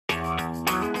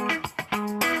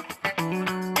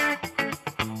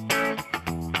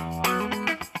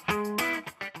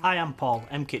I am Paul,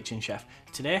 M Kitchen Chef.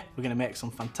 Today we're going to make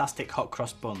some fantastic hot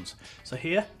cross buns. So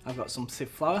here I've got some sieve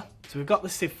flour. So we've got the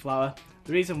sieve flour.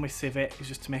 The reason we sieve it is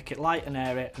just to make it light and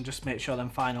airy and just make sure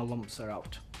them final lumps are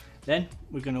out. Then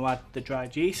we're going to add the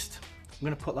dried yeast. I'm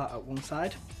going to put that at one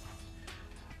side.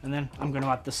 And then I'm going to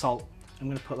add the salt. I'm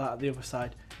going to put that at the other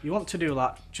side. You want to do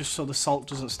that just so the salt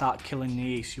doesn't start killing the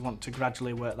yeast. You want to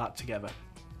gradually work that together.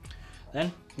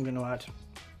 Then I'm going to add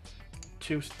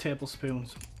 2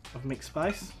 tablespoons of mixed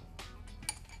spice,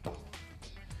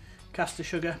 caster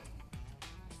sugar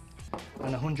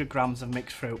and 100 grams of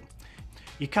mixed fruit.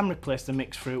 You can replace the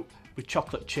mixed fruit with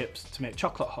chocolate chips to make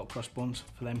chocolate hot cross buns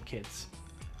for them kids.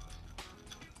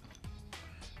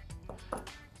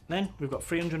 Then we've got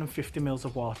 350 ml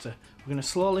of water. We're going to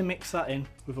slowly mix that in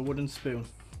with a wooden spoon.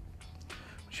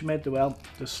 Once you made the well,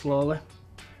 just slowly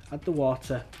add the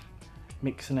water,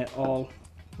 mixing it all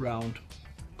round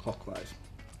clockwise.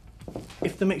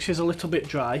 If the mixture is a little bit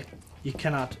dry, you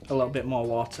can add a little bit more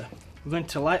water. We're going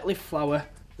to lightly flour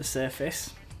the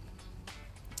surface.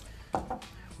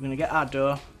 We're going to get our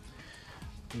dough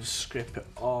and just scrape it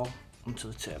all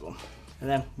onto the table. And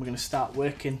then we're going to start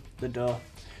working the dough.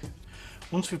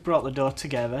 Once we've brought the dough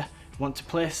together, we want to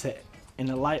place it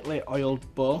in a lightly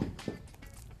oiled bowl.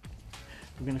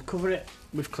 We're going to cover it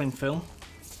with cling film.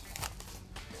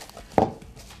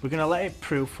 We're going to let it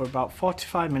prove for about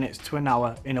 45 minutes to an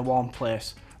hour in a warm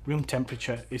place. Room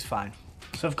temperature is fine.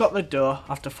 So I've got the dough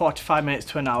after 45 minutes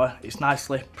to an hour. It's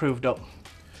nicely proved up.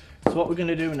 So what we're going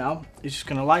to do now is just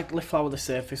going to lightly flour the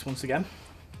surface once again.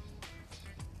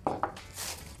 We're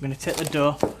going to take the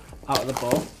dough out of the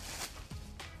bowl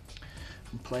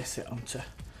and place it onto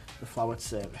the floured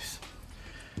surface.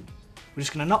 We're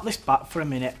just going to knock this back for a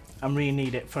minute and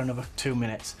re-knead it for another 2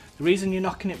 minutes. The reason you're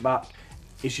knocking it back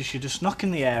is you're just knocking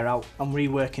the air out and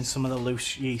reworking some of the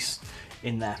loose yeast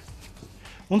in there.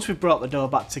 Once we've brought the dough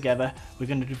back together, we're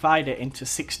going to divide it into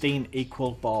 16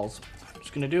 equal balls. I'm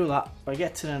just going to do that by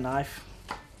getting a knife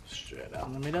straight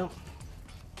down the middle.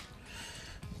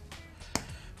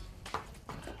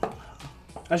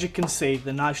 As you can see,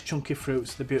 the nice chunky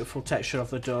fruits, the beautiful texture of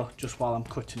the dough just while I'm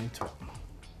cutting into it.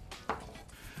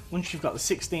 Once you've got the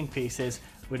 16 pieces,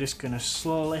 we're just going to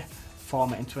slowly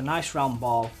form it into a nice round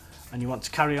ball. And you want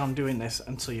to carry on doing this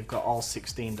until you've got all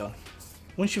 16 done.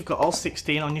 Once you've got all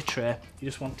 16 on your tray, you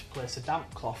just want to place a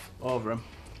damp cloth over them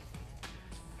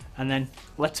and then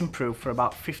let them prove for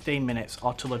about 15 minutes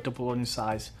or till they're double in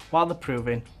size. While they're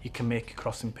proving, you can make your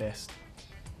crossing paste.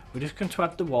 We're just going to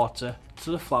add the water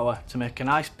to the flour to make a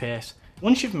nice paste.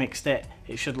 Once you've mixed it,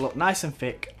 it should look nice and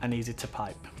thick and easy to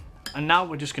pipe. And now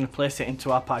we're just going to place it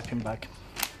into our piping bag.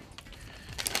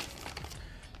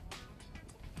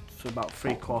 So about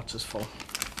 3/4 full,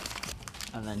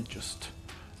 and then just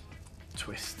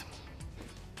twist.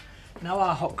 Now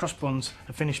our hot cross buns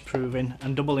are finished proving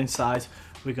and double in size,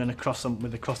 we're going to cross them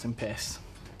with the crossing paste.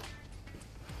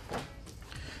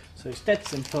 So it's dead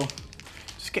simple.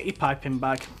 Just get your piping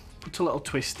bag, put a little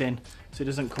twist in so it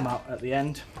doesn't come out at the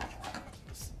end.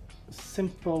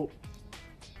 Simple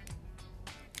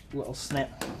little snip,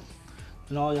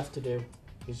 and all you have to do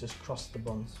is just cross the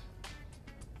buns.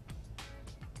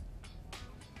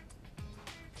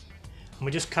 And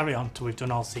we just carry on till we've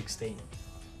done all 16.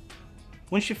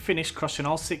 Once you've finished crossing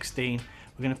all 16,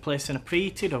 we're going to place in a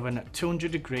preheated oven at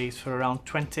 200 degrees for around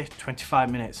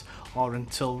 20-25 minutes or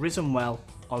until risen well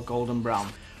or golden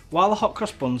brown. While the hot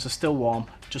cross buns are still warm,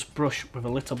 just brush with a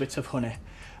little bit of honey.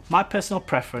 My personal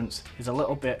preference is a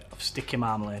little bit of sticky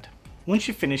marmalade. Once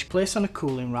you've finished, place on a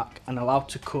cooling rack and allow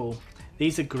to cool.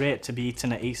 These are great to be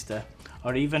eaten at Easter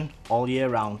or even all year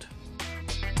round.